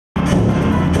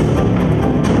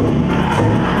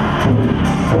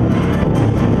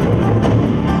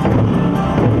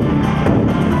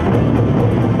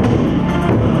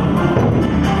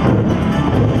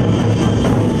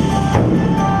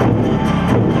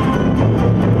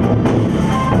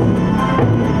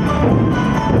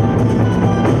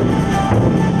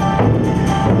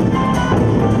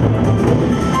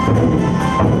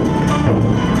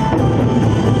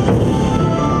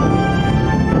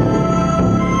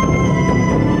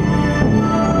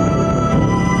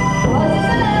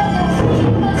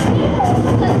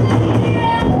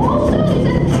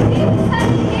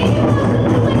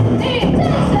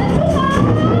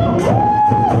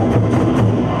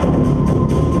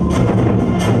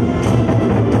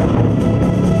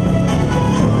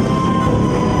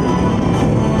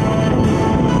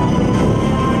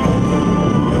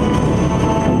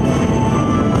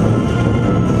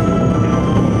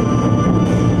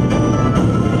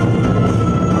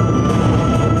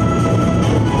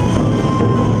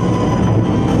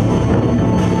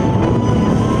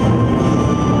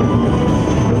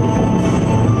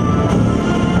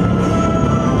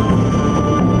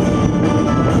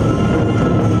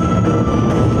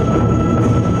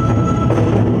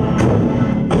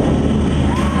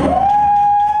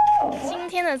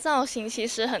造型其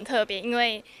实很特别，因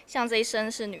为像这一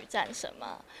身是女战神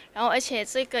嘛，然后而且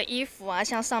这个衣服啊，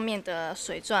像上面的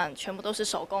水钻全部都是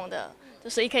手工的，就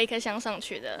是一颗一颗镶上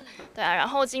去的，对啊。然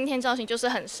后今天造型就是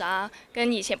很杀，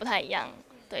跟以前不太一样，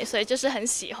对，所以就是很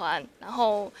喜欢。然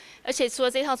后而且除了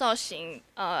这套造型，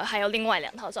还有另外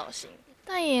2套造型。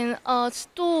代言尺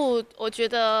度我觉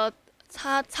得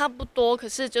差不多，可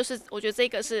是就是我觉得这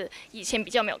个是以前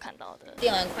比较没有看到的。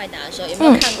电玩快打的时候，有没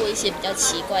有看过一些比较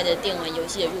奇怪的电玩游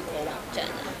戏的入口网站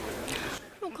啊？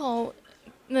入口，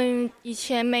以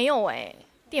前没有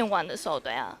电玩的时候，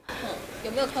对啊。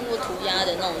有没有看过涂鸦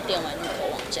的那种电玩入口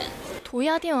网站？涂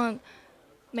鸦电玩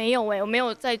没有我没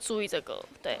有在注意这个。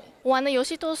对，我玩的游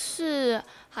戏都是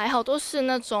还好，都是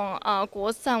那种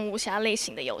国战武侠类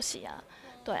型的游戏啊，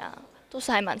对啊。都是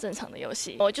还蛮正常的游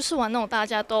戏，我就是玩那种大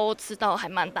家都知道还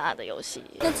蛮大的游戏。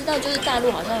那知道就是大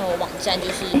陆好像有网站，就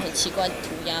是很奇怪的涂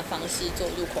鸦方式做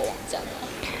入口网站吗？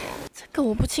这个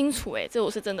我不清楚这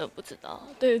我是真的不知道。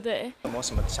对对对。有没有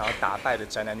什么想要打败的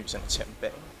宅男女神的前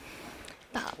辈？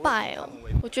打败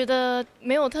我觉得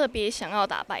没有特别想要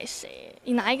打败谁，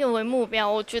以哪一个为目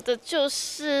标？我觉得就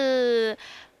是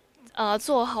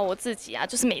做好我自己啊，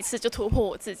就是每次就突破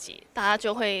我自己，大家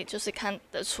就会就是看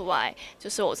得出来，就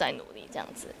是我在努力这样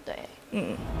子，对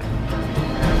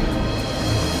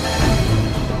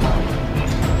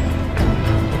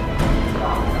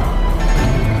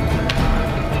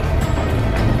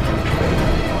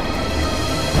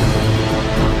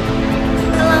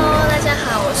，Hello， 大家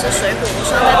好，我是水滸无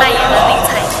双的代言人林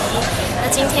采緹。那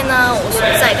今天呢，我所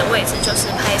在的位置就是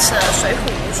拍摄《水滸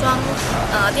无双》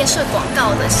电视广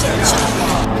告的现场。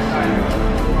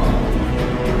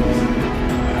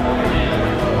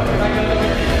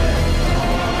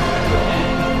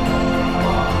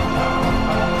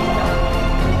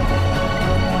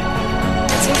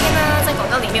那今天呢，在广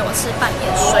告里面我是扮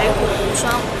演《水滸无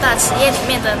双》5大职业里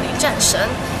面的女战神，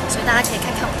所以大家可以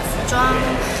看看我的服装。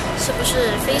是不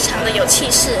是非常的有气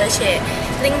势，而且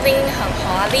bling bling很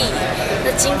华丽？那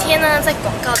今天呢，在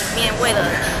广告里面，为了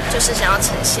就是想要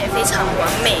呈现非常完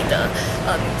美的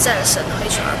女战神挥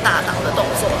拳大刀的动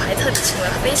作，还特别请了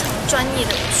非常专业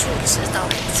的武术指导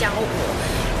来教我。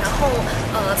然后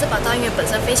这把刀因为本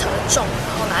身非常的重，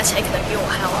然后拿起来可能比我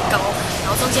还要高，然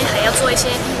后中间还要做一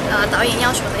些导演要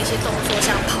求的一些动作，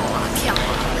像跑啊、跳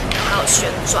啊，然后还有旋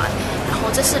转，然后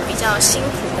这是比较辛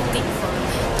苦的地方。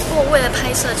不过为了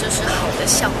拍摄就是好的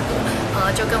效果，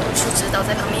就跟武术指导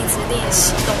在旁边一直练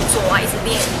习动作啊，一直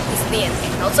练，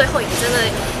然后最后也真的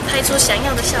拍出想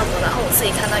要的效果，然后我自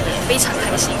己看到也非常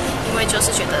开心，因为就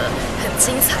是觉得很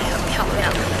精彩、很漂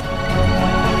亮。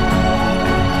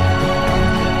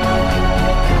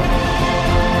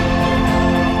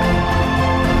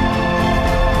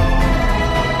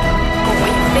我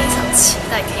也非常期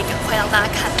待可以赶快让大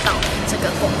家看到这个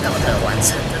广告的完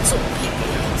成的作品。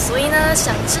所以呢，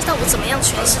想知道我怎么样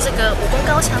诠释这个武功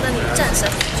高强的女战神，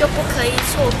就不可以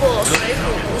错过《水滸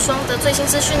无双》的最新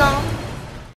资讯哦。